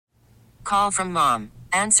Call from mom.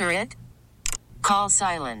 Answer it. Call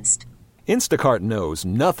silenced. Instacart knows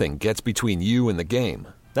nothing gets between you and the game.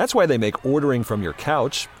 That's why they make ordering from your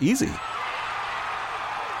couch easy.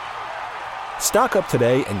 Stock up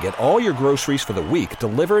today and get all your groceries for the week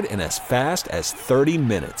delivered in as fast as 30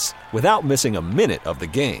 minutes without missing a minute of the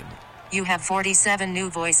game. You have 47 new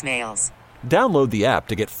voicemails. Download the app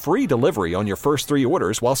to get free delivery on your first 3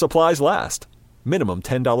 orders while supplies last. Minimum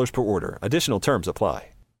 $10 per order. Additional terms apply.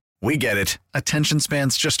 We get it. Attention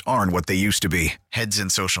spans just aren't what they used to be. Heads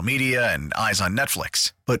in social media and eyes on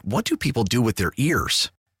Netflix. But what do people do with their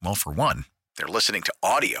ears? Well, for one, they're listening to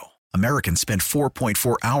audio. Americans spend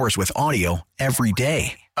 4.4 hours with audio every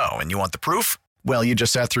day. Oh, and you want the proof? Well, you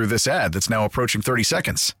just sat through this ad that's now approaching 30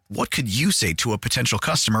 seconds. What could you say to a potential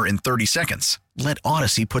customer in 30 seconds? Let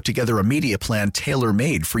Odyssey put together a media plan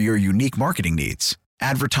tailor-made for your unique marketing needs.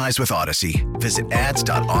 Advertise with Odyssey. Visit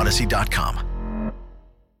ads.odyssey.com.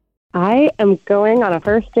 I am going on a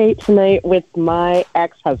first date tonight with my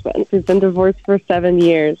ex-husband. We've been divorced for 7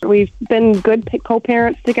 years. We've been good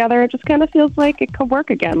co-parents together. It just kind of feels like it could work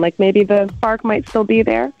again. Like maybe the spark might still be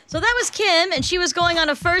there. So that was Kim, and she was going on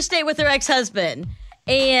a first date with her ex-husband.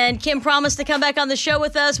 And Kim promised to come back on the show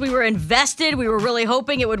with us. We were invested. We were really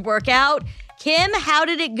hoping it would work out. Kim, how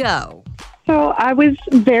did it go? So I was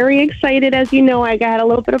very excited. As you know, I had a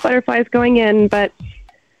little bit of butterflies going in, but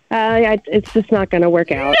it's just not going to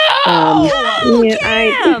work out. No!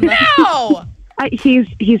 No!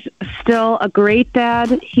 He's still a great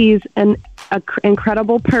dad. He's an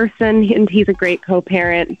incredible person, and he's a great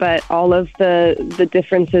co-parent, but all of the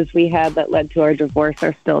differences we had that led to our divorce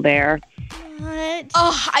are still there. What?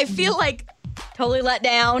 Oh, I feel like totally let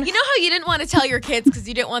down. You know how you didn't want to tell your kids because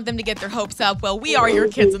you didn't want them to get their hopes up? Well, we are your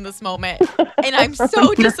kids in this moment, and I'm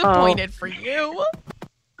so disappointed for you.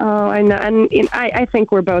 Oh, I know, and I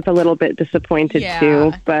think we're both a little bit disappointed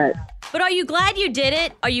too, but are you glad you did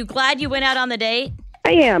it? Are you glad you went out on the date?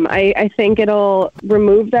 I am. I think it'll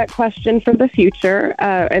remove that question for the future,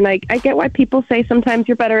 and I get why people say sometimes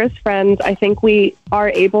you're better as friends. I think we are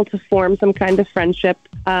able to form some kind of friendship,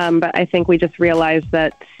 but I think we just realized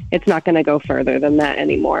that it's not going to go further than that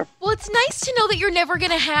anymore. Well, it's nice to know that you're never going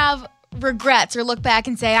to have regrets or look back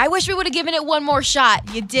and say, I wish we would have given it one more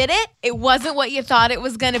shot. You did it. It wasn't what you thought it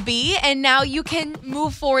was going to be. And now you can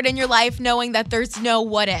move forward in your life knowing that there's no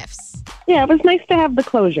what ifs. Yeah, it was nice to have the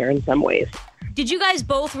closure in some ways. Did you guys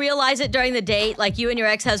both realize it during the date? Like you and your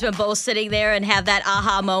ex-husband both sitting there and have that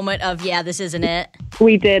aha moment of, yeah, this isn't it?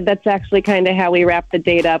 We did. That's actually kind of how we wrapped the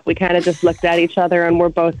date up. We kind of just looked at each other and we're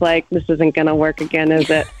both like, this isn't going to work again, is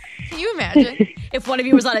it? Can you imagine? If one of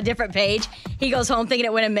you was on a different page, he goes home thinking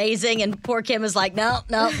it went amazing, and poor Kim is like, no,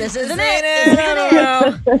 this isn't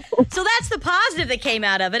it. So that's the positive that came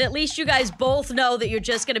out of it. At least you guys both know that you're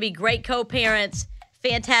just going to be great co-parents,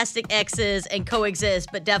 fantastic exes, and coexist,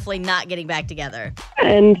 but definitely not getting back together.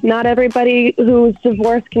 And not everybody who's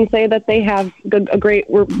divorced can say that they have a great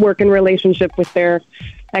working relationship with their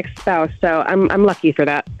ex-spouse. So I'm lucky for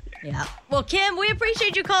that. Yeah. Well, Kim, we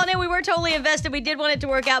appreciate you calling in. We were totally invested. We did want it to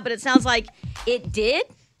work out, but it sounds like it did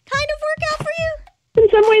kind of work out for you. In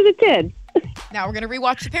some ways it did. Now we're going to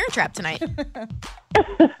rewatch The Parent Trap tonight.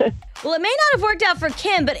 Well, it may not have worked out for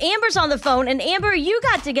Kim, but Amber's on the phone. And Amber, you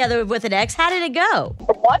got together with an ex. How did it go?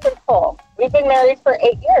 Wonderful. We've been married for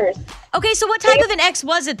 8 years. Okay, so what type of an ex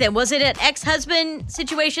was it then? Was it an ex-husband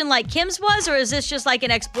situation like Kim's was, or is this just like an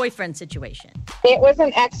ex-boyfriend situation? It was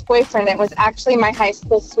an ex-boyfriend. It was actually my high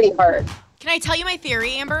school sweetheart. Can I tell you my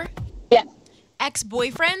theory, Amber? Yes.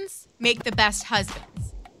 Ex-boyfriends make the best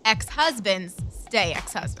husbands. Ex-husbands stay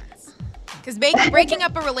ex-husbands. Because breaking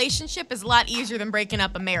up a relationship is a lot easier than breaking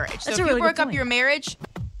up a marriage. So if you break up your marriage,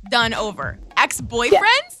 done over.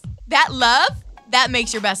 Ex-boyfriends, that love, that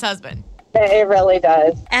makes your best husband. It really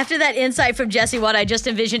does. After that insight from Jesse Watt, I just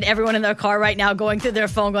envisioned everyone in their car right now going through their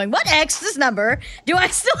phone going, what this number do I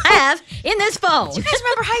still have in this phone? Do you guys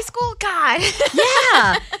remember high school? God.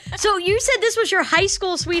 Yeah. So you said this was your high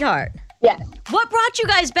school sweetheart. Yes. What brought you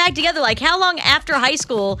guys back together? Like, how long after high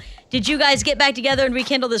school did you guys get back together and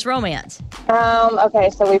rekindle this romance? Okay,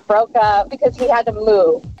 so we broke up because he had to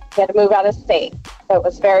move. He had to move out of state. So it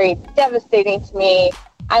was very devastating to me.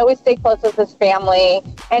 I always stay close with his family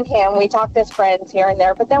and him. We talked as friends here and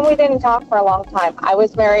there, but then we didn't talk for a long time. I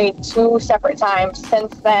was married 2 separate times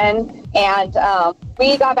since then, and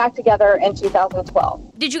we got back together in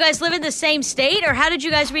 2012. Did you guys live in the same state, or how did you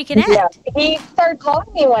guys reconnect? Yeah. He started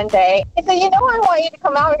calling me one day. He said, I want you to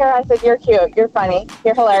come out here. I said, you're cute. You're funny.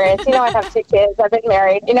 You're hilarious. I have 2 kids. I've been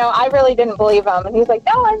married. I really didn't believe him. And he's like,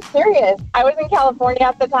 no, I'm serious. I was in California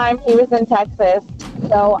at the time. He was in Texas.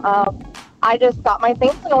 So I just got my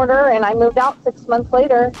things in order and I moved out 6 months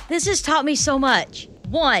later. This has taught me so much.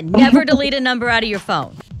 1, never delete a number out of your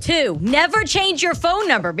phone. 2, never change your phone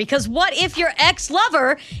number, because what if your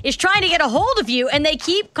ex-lover is trying to get a hold of you and they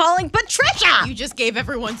keep calling Patricia? You just gave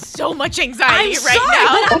everyone so much anxiety I'm right sorry,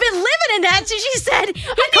 now. but I've been living in that since she said,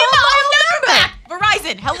 I called my old number.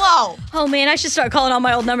 Verizon, hello. Oh man, I should start calling all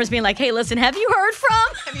my old numbers being like, hey, listen, have you heard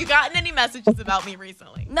from? Have you gotten any messages about me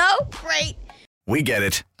recently? No? Great. We get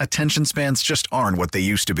it. Attention spans just aren't what they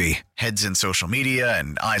used to be. Heads in social media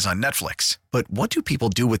and eyes on Netflix. But what do people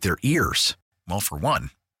do with their ears? Well, for one,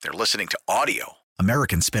 they're listening to audio.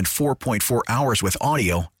 Americans spend 4.4 hours with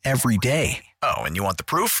audio every day. Oh, and you want the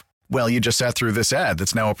proof? Well, you just sat through this ad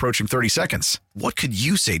that's now approaching 30 seconds. What could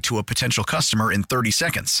you say to a potential customer in 30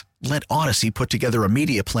 seconds? Let Odyssey put together a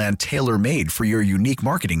media plan tailor-made for your unique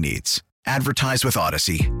marketing needs. Advertise with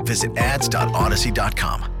Odyssey. Visit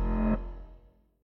ads.odyssey.com.